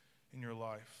in your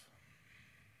life.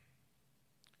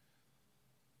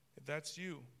 If that's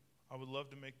you, I would love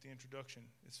to make the introduction.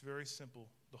 It's very simple.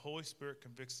 The Holy Spirit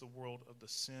convicts the world of the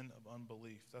sin of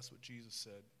unbelief. That's what Jesus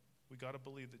said. We got to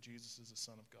believe that Jesus is the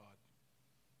Son of God.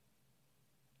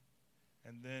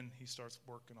 And then he starts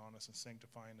working on us and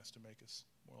sanctifying us to make us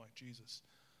more like Jesus.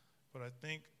 But I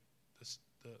think the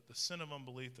sin of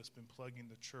unbelief that's been plaguing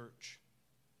the church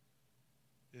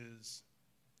is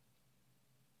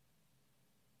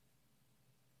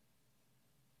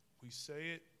we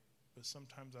say it, but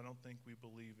sometimes I don't think we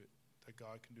believe it, that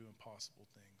God can do impossible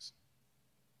things.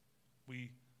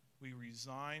 We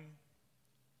resign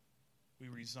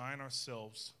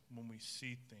ourselves when we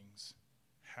see things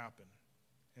happen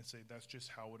and say, that's just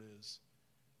how it is.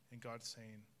 And God's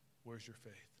saying, where's your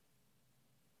faith?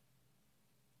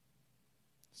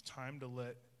 It's time to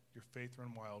let your faith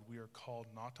run wild. We are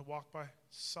called not to walk by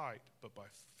sight, but by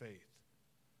faith.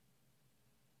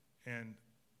 And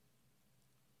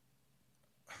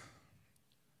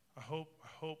I hope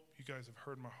you guys have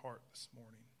heard my heart this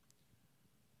morning.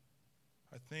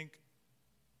 I think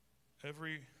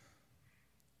every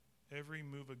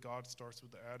move of God starts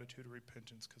with the attitude of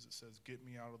repentance because it says, get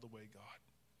me out of the way, God.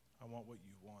 I want what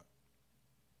you want.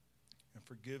 And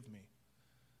forgive me.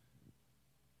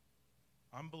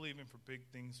 I'm believing for big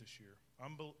things this year.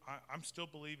 I'm still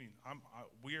believing.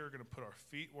 We are going to put our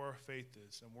feet where our faith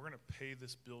is, and we're going to pay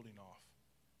this building off.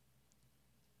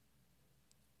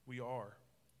 We are.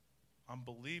 I'm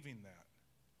believing that.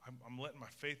 I'm letting my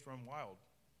faith run wild.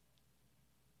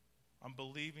 I'm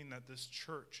believing that this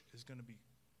church is going to be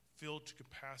filled to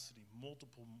capacity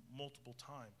multiple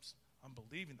times. I'm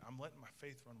believing. I'm letting my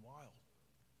faith run wild.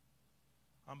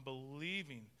 I'm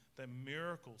believing that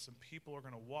miracles and people are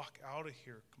going to walk out of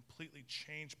here completely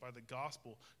changed by the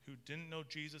gospel who didn't know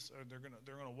Jesus, or they're going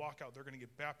to walk out, they're going to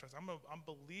get baptized. I'm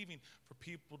believing for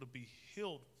people to be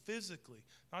healed physically,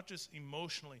 not just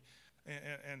emotionally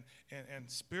and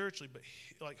spiritually, but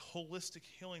like holistic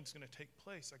healing is going to take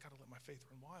place. I got to let my faith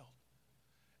run wild.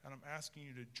 And I'm asking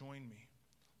you to join me.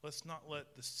 Let's not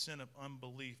let the sin of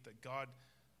unbelief that God,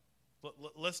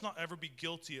 let's not ever be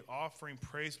guilty of offering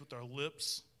praise with our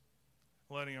lips,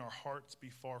 letting our hearts be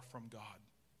far from God.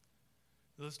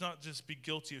 Let's not just be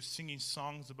guilty of singing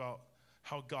songs about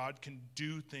how God can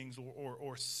do things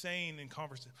or saying in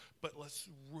conversation, but let's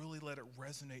really let it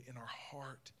resonate in our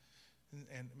heart.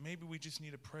 And maybe we just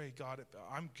need to pray, God, if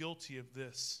I'm guilty of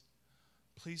this,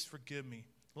 please forgive me.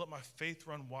 Let my faith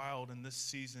run wild in this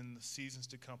season, the seasons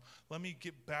to come. Let me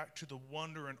get back to the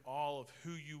wonder and awe of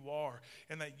who you are,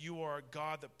 and that you are a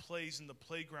God that plays in the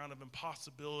playground of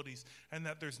impossibilities, and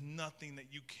that there's nothing that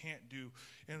you can't do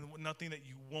and nothing that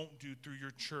you won't do through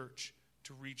your church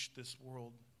to reach this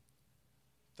world.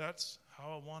 That's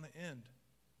how I want to end.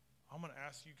 I'm going to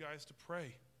ask you guys to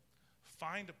pray.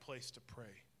 Find a place to pray.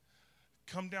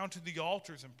 Come down to the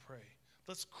altars and pray.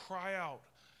 Let's cry out.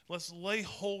 Let's lay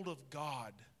hold of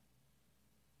God.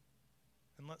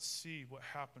 And let's see what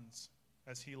happens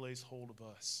as he lays hold of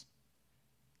us.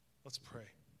 Let's pray.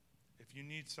 If you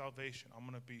need salvation, I'm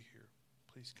going to be here.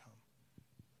 Please come.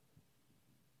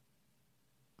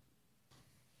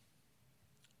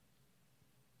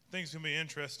 Things are going to be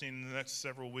interesting in the next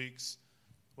several weeks.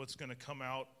 What's going to come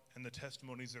out and the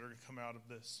testimonies that are going to come out of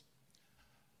this.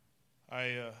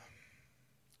 I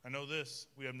know this.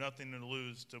 We have nothing to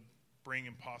lose to bring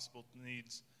impossible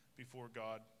needs before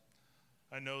God.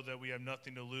 I know that we have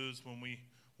nothing to lose when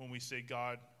we say,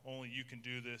 God, only you can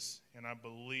do this, and I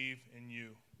believe in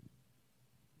you.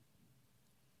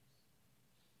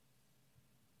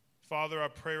 Father, I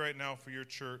pray right now for your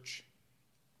church.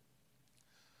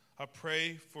 I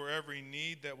pray for every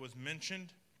need that was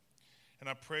mentioned, and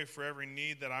I pray for every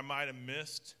need that I might have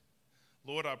missed.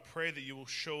 Lord, I pray that you will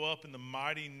show up in the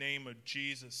mighty name of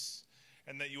Jesus,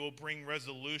 and that you will bring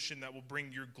resolution that will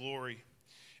bring your glory.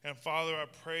 And Father, I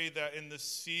pray that in this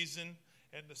season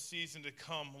and the season to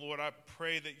come, Lord, I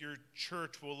pray that your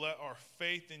church will let our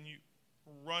faith in you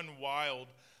run wild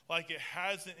like it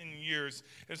hasn't in years,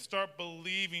 and start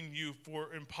believing you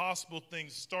for impossible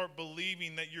things. Start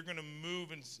believing that you're going to move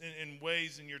in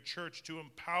ways in your church to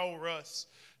empower us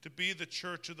to be the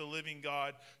church of the living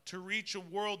God, to reach a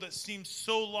world that seems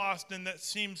so lost and that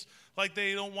seems like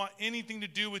they don't want anything to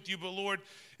do with you. But Lord,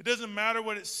 it doesn't matter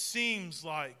what it seems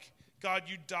like. God,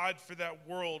 you died for that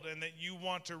world, and that you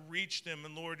want to reach them.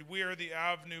 And Lord, we are the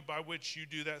avenue by which you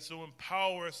do that. So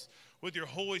empower us with your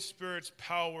Holy Spirit's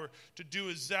power to do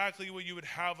exactly what you would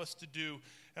have us to do.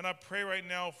 And I pray right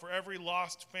now for every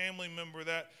lost family member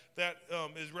that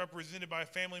is represented by a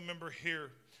family member here.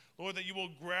 Lord, that you will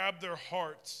grab their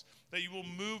hearts, that you will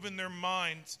move in their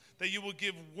minds, that you will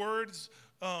give words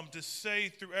to say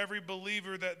through every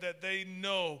believer that they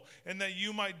know, and that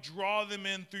you might draw them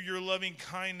in through your loving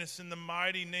kindness. In the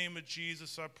mighty name of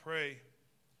Jesus, I pray.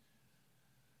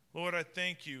 Lord, I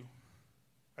thank you.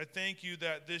 I thank you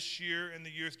that this year and the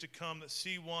years to come, that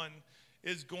C1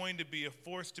 is going to be a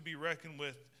force to be reckoned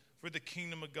with for the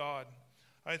kingdom of God.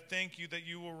 I thank you that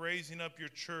you are raising up your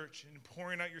church and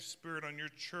pouring out your Spirit on your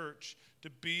church to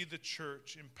be the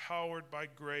church, empowered by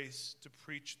grace to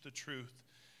preach the truth.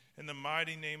 In the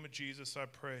mighty name of Jesus, I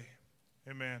pray.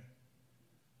 Amen.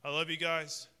 I love you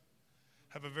guys.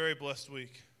 Have a very blessed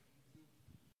week.